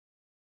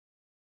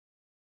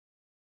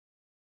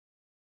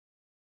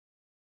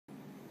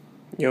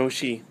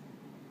Yoshi.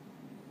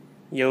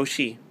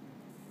 Yoshi.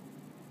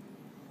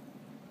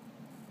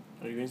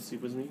 Are you going to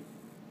sleep with me?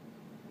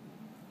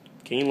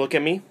 Can you look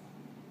at me?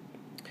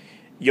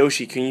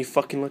 Yoshi, can you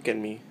fucking look at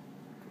me?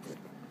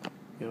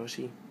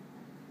 Yoshi.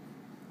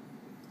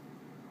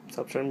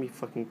 Stop trying to be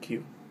fucking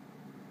cute.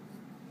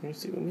 Can you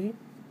sleep with me?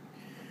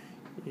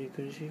 You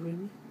gonna sleep with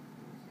me?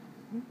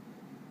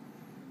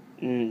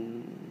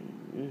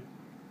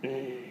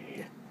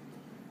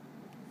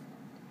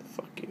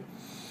 Fuck you.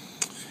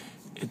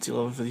 It's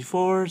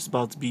 11:54. It's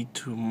about to be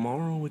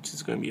tomorrow, which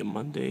is gonna be a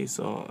Monday.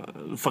 So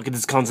fucking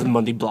this counts as a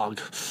Monday blog.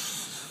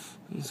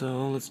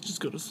 So let's just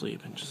go to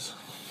sleep and just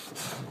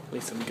at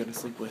least I'm gonna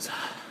sleep with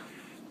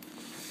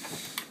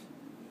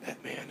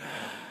Batman.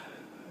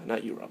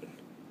 Not you, Robin.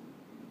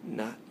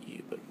 Not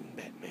you, but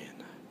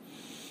Batman.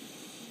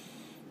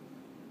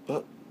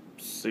 But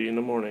see you in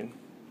the morning.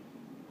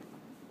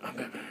 I'm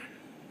Batman.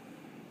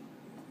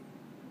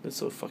 That's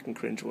so fucking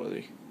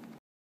cringe-worthy.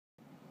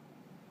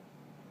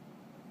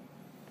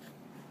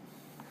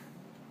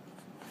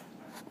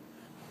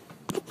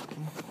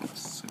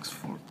 Six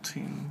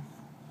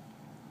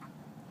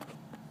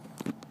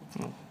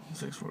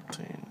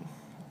 6:14.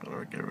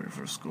 Gotta get ready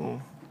for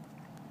school.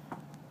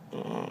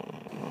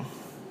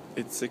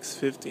 It's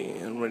 6:50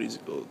 and I'm ready to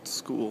go to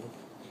school.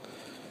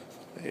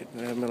 Wait,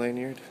 do I have my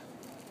lanyard?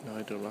 No,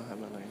 I do not have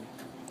my lanyard.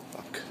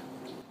 Fuck.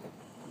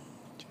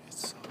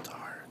 It's so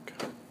dark.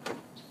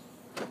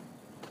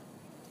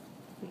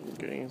 I'm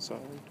getting inside.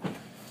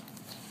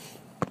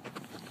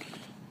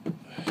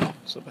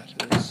 So back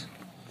to this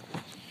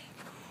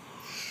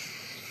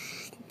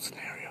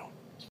scenario.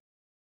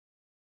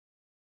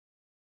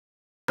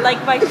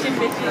 Like my shit,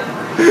 bitches.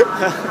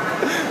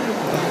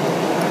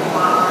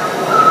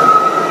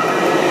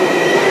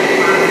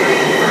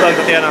 Look,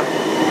 Tatiana.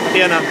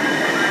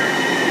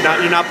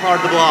 You're not part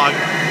of the blog.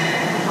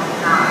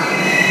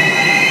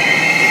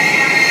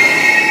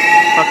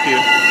 Fuck you.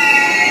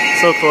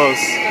 So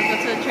close. Let's go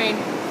to the train.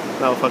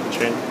 No, fuck the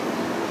train.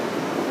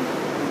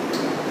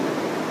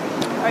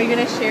 Are you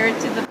gonna share it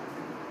to the...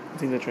 I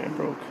think the train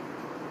broke.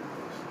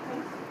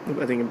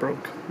 I think it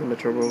broke. The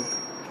metro broke.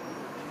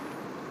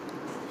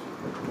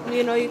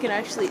 You know you can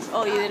actually...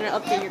 Oh, you didn't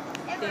update your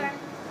thing.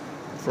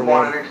 For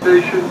one. Look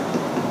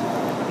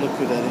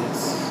who that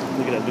is.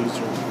 Look at that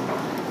loser.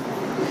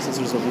 My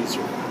sister's a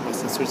loser. My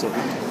sister's a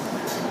loser.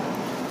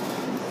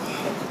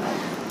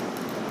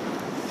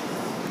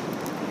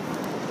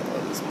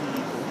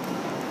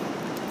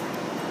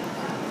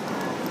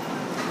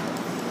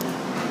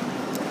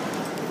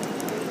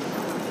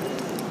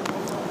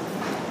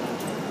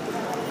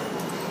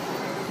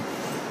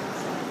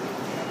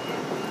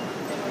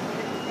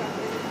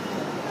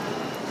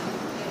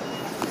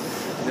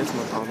 This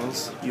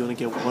McDonald's, you only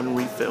get one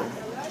refill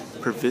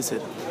per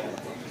visit.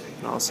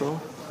 And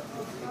also,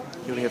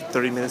 you only have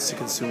 30 minutes to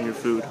consume your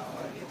food.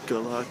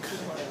 Good luck.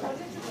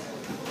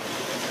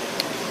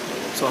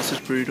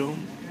 Sausage burrito,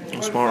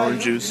 and small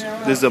orange juice.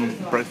 This is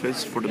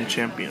breakfast for them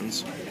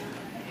champions.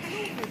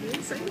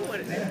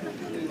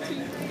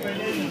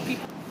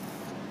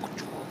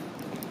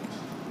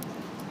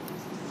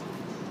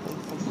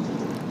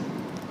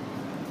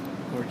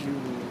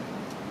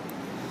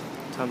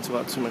 Time to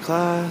walk to my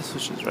class,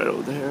 which is right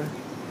over there.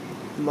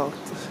 I walk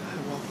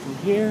from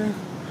here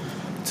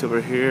to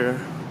over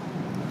here.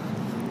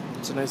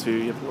 It's a nice view.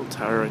 You have a little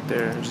tower right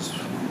there. Just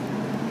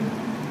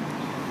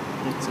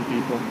lots of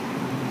people,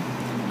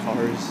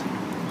 cars.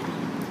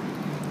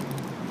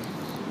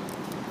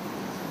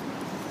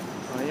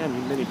 Oh yeah,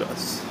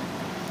 minibus.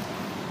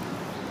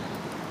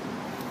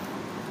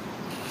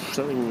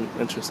 Something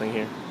interesting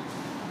here.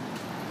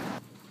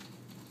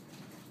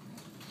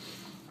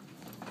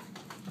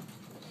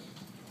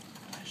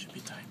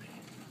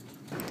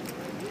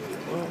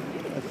 Well,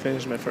 I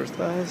finished my first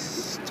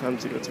class. Time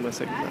to go to my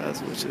second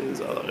class, which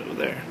is all over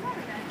there.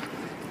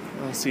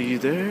 I'll see you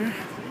there.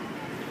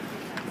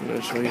 I'm going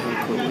to show you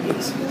how cool it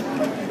is.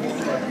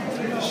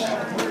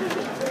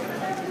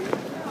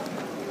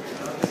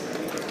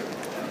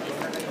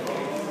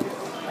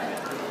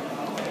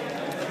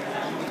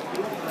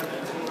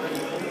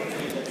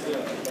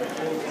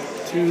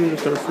 To the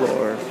third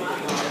floor.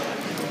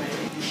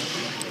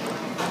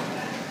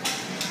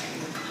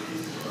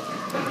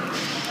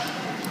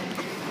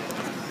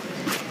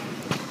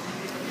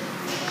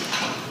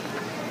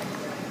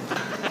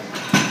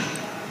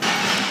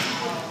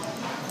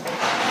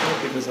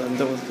 Because I'm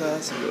done with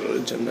class, I go to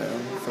the gym now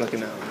for like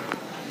an hour.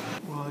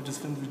 Well, I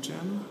just finished the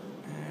gym,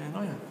 and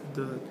oh yeah,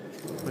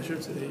 my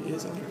shirt today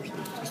is under.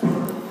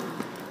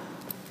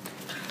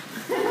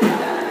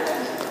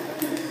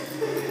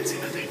 See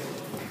nothing.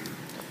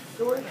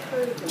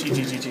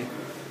 GG.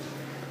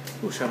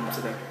 We'll shout out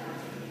today.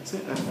 So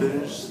I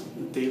finished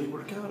the daily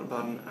workout in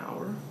about an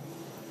hour,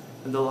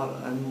 and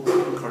I'm more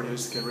cardio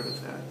just to get rid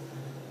of that.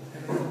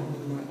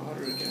 And my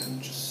order again,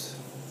 just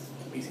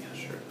amazing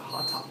shirt,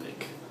 Hot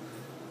Topic.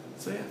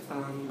 So yeah,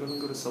 I'm gonna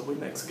go to Subway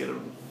next, get a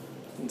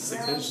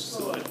 6-inch,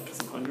 so like, because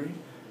I'm hungry,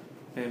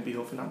 and be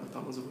hoping not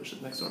McDonald's, which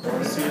is next door.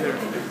 See you there.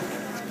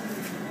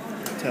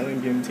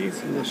 Italian green tea is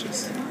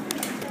delicious.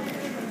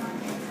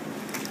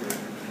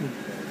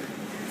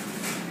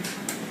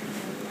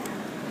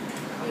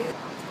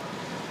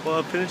 Well,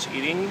 I finished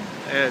eating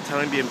at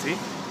Italian BMT,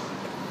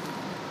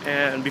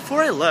 and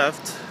before I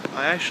left,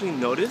 I actually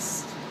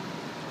noticed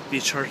they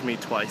charged me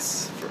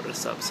twice for a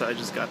sub, so I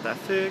just got that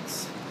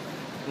fixed.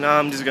 Now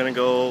I'm just gonna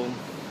go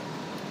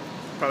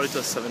probably to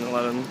a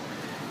 7-Eleven,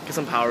 get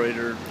some Powerade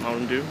or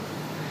Mountain Dew,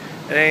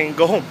 and then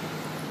go home.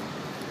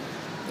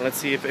 And let's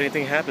see if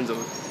anything happens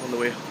on the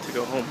way to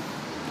go home.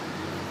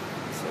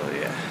 So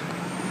yeah,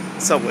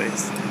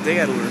 Subways, they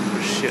got order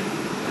for shit.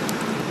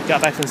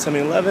 Got back from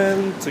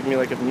 7-Eleven, took me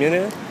like a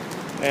minute,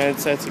 and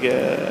decided to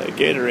get a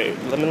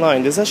Gatorade lemon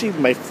lime. This is actually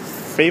my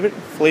favorite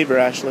flavor,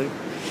 actually.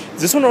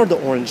 Is this one or the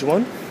orange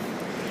one?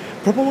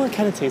 Purple one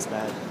kind of tastes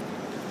bad.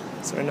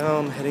 So right now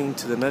I'm heading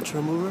to the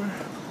Metro Mover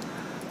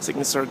so I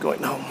can start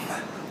going home.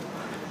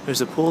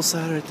 There's a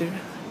poolside right there.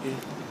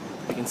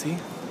 You can see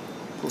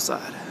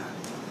poolside.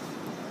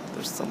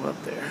 There's someone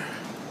up there.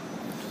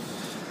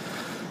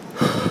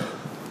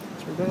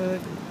 Turn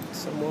back.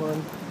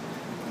 Someone.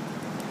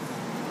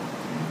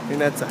 I think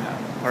that's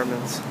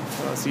apartments.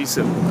 I'll see you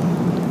soon.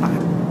 Bye.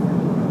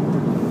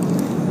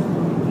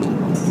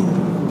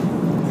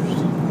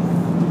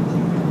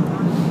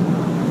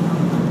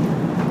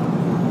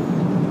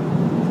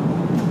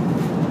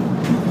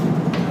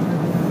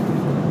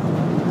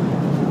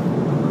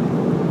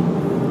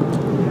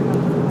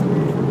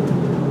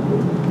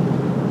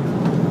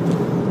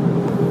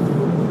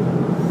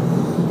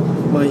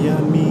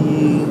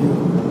 Miami,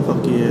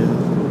 fuck yeah.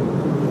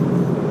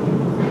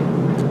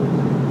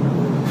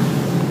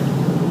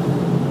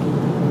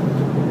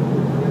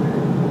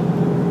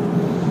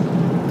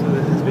 So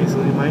this is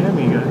basically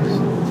Miami, guys.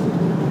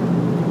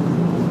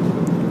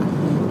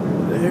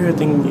 There, I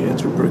think you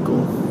enter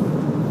Brickell.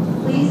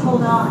 Please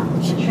hold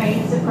on, the train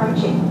is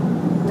approaching.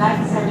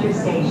 Night Center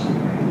Station.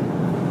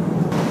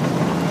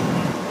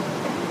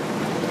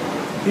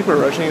 People are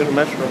rushing to the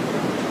Metro.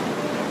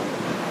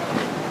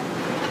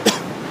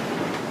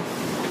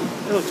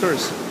 Hey, look,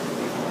 tourists.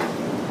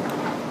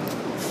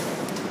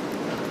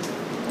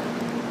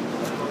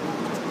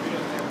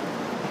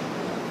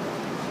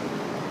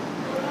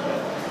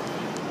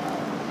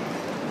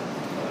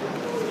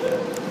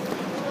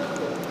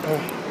 Oh.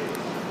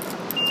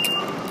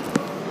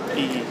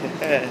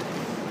 Yeah.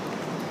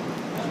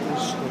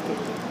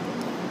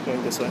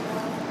 Going this way.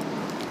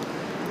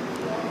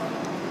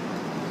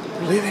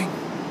 We're leaving.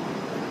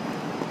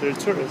 They're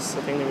tourists. I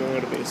think they're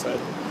going to the Bayside.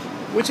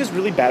 Which is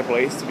really bad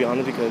place, to be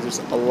honest, because there's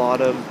a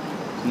lot of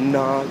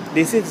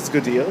they say it's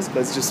good deals, but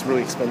it's just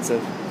really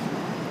expensive.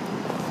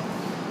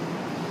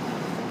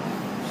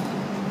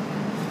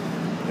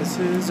 This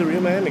is the real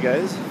Miami,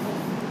 guys.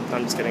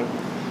 I'm just kidding.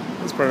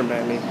 It's part of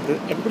Miami.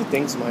 Everybody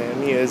thinks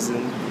Miami is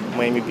in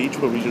Miami Beach,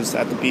 where we just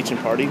at the beach and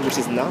party, which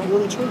is not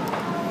really true.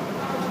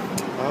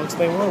 I'll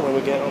explain more when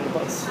we get on the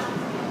bus.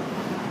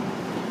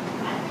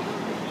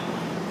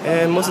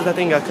 And most of that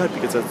thing got cut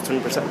because of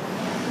 20%.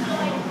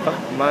 Fuck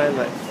my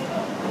life.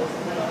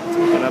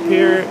 I'm up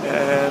here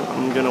and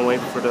I'm gonna wait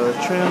for the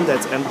tram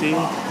that's empty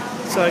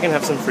so I can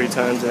have some free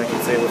times and I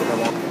can say whatever I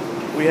want.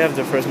 We have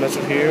the first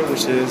metro here,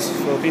 which is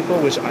full of people,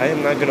 which I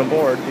am not gonna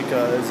board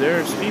because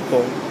there's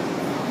people.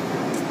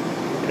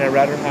 And I'd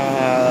rather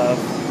have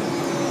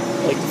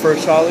like the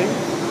first trolley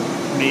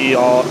be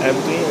all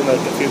empty and like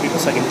a few people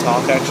so I can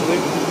talk actually.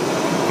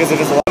 Because if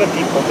there's a lot of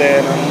people,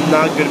 then I'm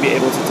not gonna be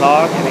able to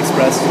talk and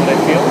express what I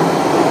feel.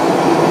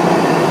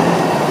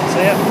 So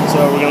yeah,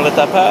 so we're gonna let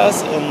that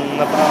pass. In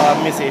about,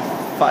 let me say,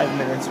 5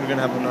 minutes, we're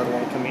gonna have another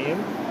one coming in.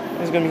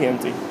 It's gonna be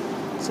empty.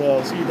 So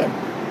I'll see you then.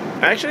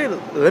 Actually,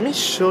 let me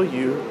show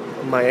you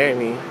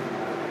Miami.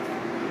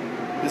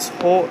 This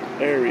whole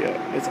area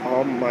is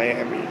all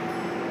Miami.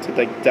 So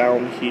like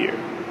down here.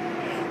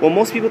 Well,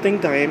 most people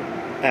think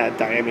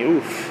Miami.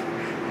 Oof.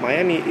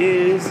 Miami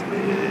is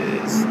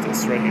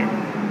this right here.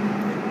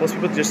 Most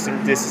people just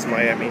think this is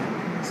Miami.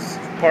 It's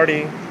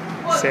party,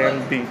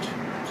 sand, beach.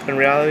 In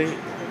reality,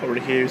 over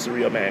here is the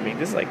real Miami.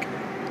 This is like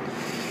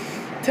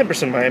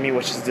 10% Miami,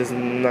 which is this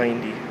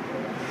 90.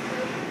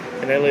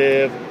 And I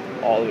live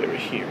all the way over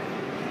here.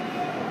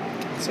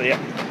 So yeah,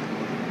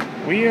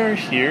 we are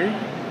here.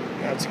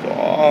 Now let's go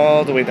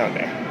all the way down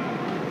there.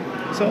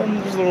 So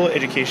there's a little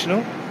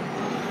educational.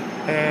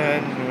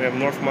 And we have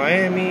North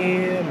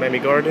Miami, Miami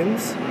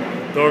Gardens,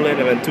 Norland,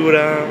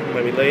 Aventura,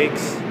 Miami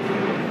Lakes.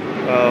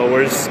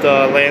 Where's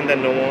the land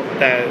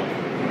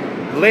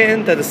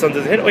that the sun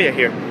doesn't hit? Oh yeah,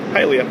 here.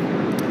 Hi, Leah.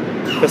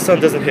 The sun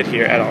doesn't hit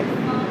here at all.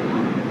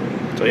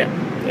 So yeah,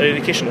 an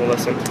educational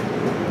lesson.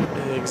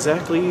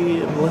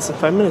 Exactly in less than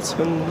 5 minutes.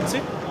 And that's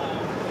it.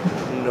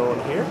 No one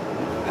here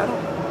at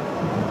all.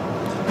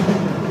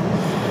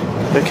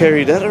 I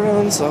carry that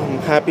around, so I'm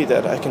happy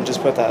that I can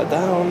just put that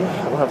down.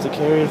 I don't have to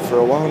carry it for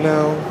a while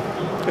now.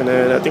 And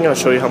then I think I'll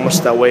show you how much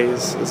that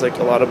weighs. It's like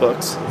a lot of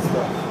bucks. Let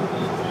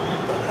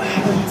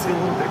me see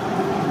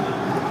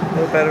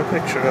a better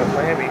picture of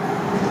Miami.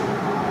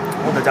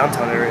 Well, the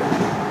downtown area,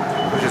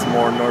 which is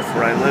more north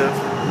where I live.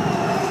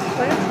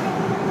 But yeah.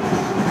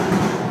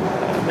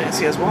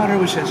 Nancy has water,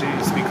 which actually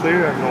used to be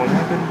clear. I don't know what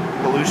happened.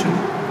 Pollution.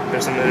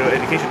 There's some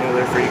education over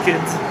there for you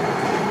kids.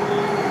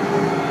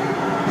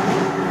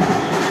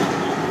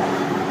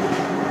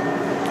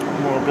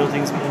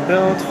 buildings being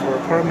built for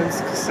apartments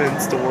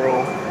since the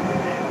world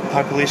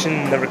population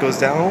never goes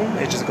down,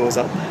 it just goes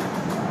up.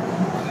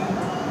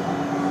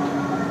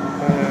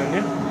 And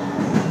yeah,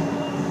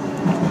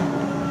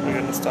 we're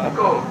gonna stop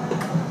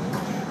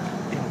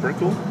in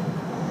Brickell.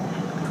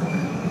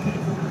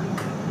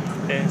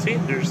 And see,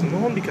 there's no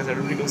one because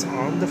everybody goes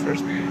on the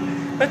first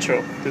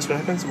metro. This is what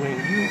happens when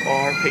you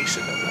are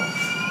patient enough.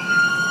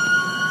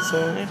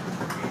 So yeah,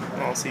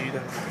 I'll see you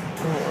then.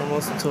 Oh, we're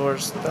almost to our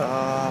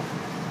stop.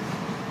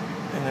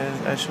 And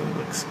it actually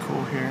looks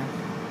cool here.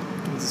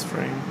 Look at this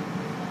frame.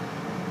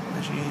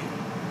 Actually,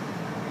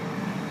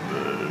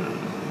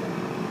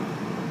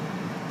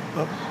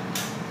 oh,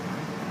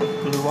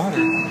 blue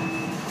water.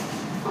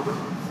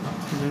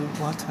 Blue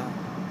water.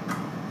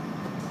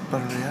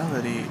 But in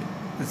reality,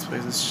 this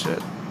place is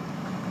shit.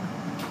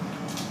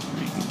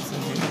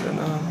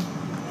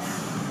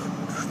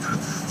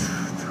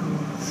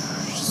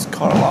 Just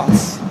car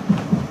lots.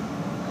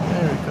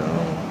 There we go.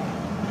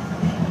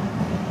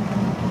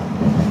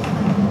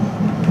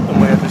 Oh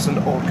my god, there's an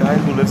old guy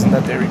who lives in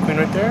that Dairy Queen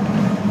right there.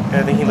 And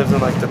I think he lives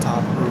on like the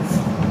top roof.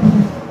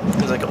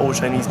 There's like an old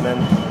Chinese man.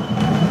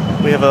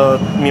 Me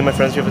and my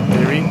friends, we have a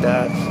dairy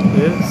that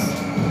lives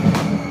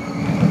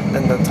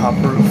in the top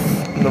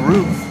roof. In the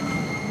roof.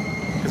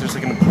 Because there's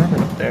like an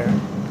apartment up there.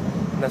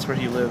 And that's where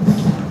he lives.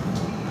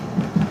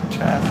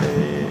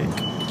 Traffic.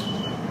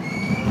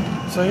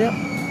 So yeah.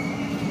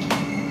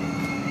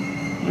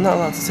 Not a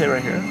lot to say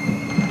right here.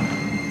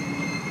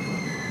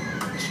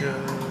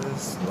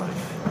 Just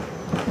life.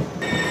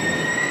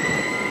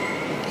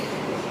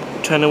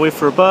 Trying to wait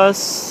for a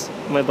bus.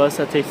 My bus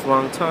that takes a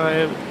long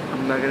time.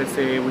 I'm not gonna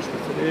say which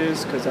bus it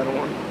is because I don't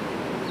want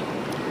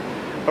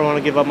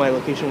to give up my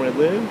location where I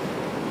live,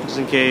 just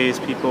in case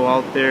people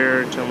out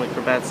there trying to look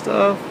for bad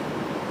stuff.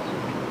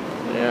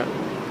 Yeah,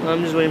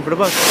 I'm just waiting for the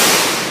bus.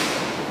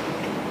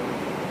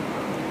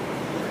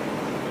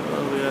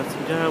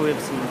 We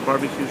have some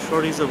barbecue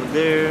shorties over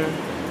there.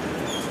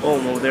 Oh,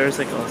 and over there is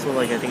like also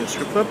like I think a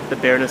strip club, the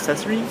Bare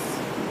Necessities.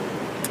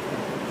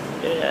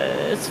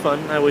 Yeah, it's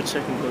fun. I wish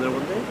I can go there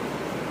one day.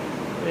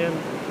 And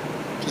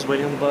just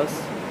waiting on the bus.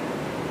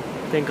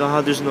 Thank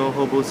God there's no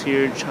hobos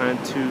here trying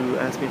to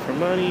ask me for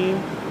money.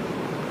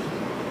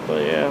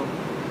 But yeah,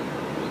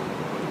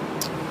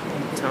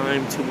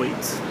 time to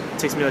wait. It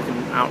takes me like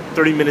an hour,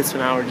 30 minutes to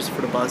an hour just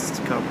for the bus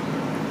to come.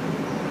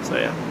 So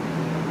yeah,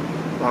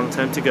 long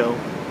time to go.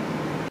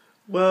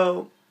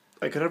 Well,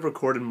 I could have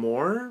recorded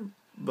more,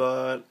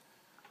 but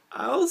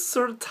I was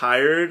sort of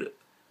tired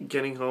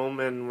getting home,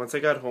 and once I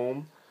got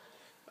home,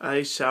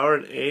 I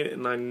showered and ate,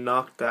 and I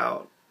knocked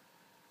out.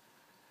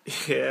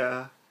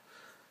 Yeah,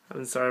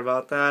 I'm sorry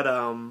about that.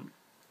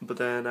 But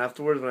then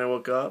afterwards, when I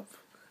woke up,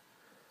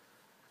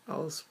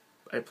 I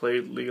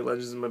played League of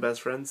Legends with my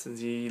best friend since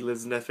he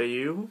lives in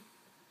FAU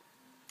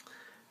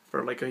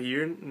for like a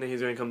year, and then he's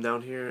gonna come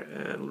down here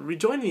and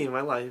rejoin me in my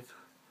life.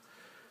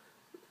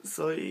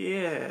 So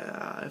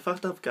yeah, I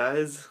fucked up,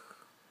 guys.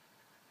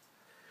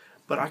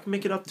 But I can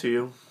make it up to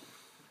you.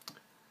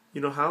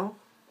 You know how?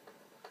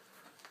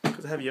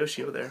 Because I have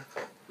Yoshi over there.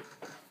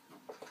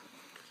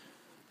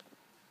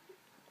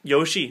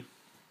 Yoshi.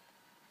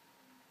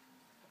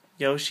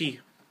 Yoshi.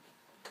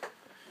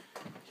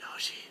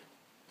 Yoshi.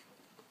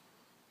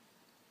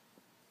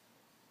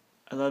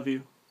 I love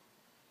you.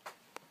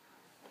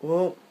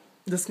 Well,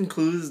 this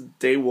concludes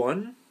day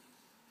 1.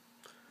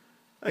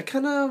 I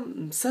kind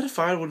of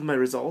satisfied with my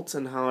results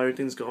and how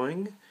everything's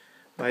going.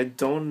 But I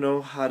don't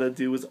know how to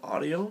do with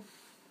audio.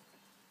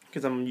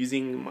 Because I'm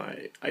using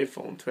my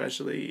iPhone to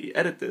actually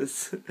edit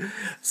this.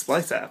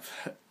 Splice app.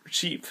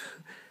 Cheap.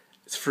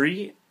 It's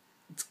free.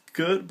 It's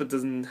good, but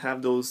doesn't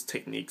have those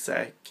techniques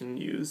I can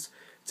use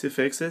to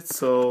fix it.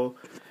 So,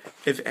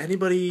 if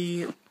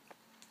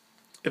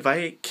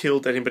I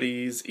killed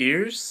anybody's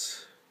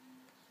ears,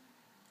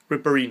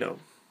 Ripperino.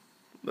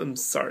 I'm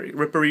sorry.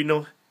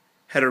 Ripperino,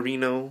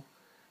 Heterino,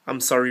 I'm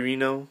sorry,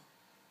 Reno.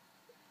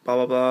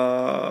 Blah, blah,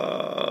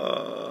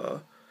 blah.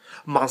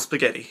 Mom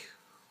spaghetti.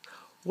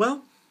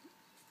 Well,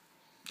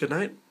 good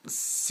night.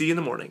 See you in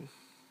the morning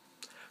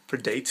for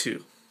day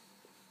 2.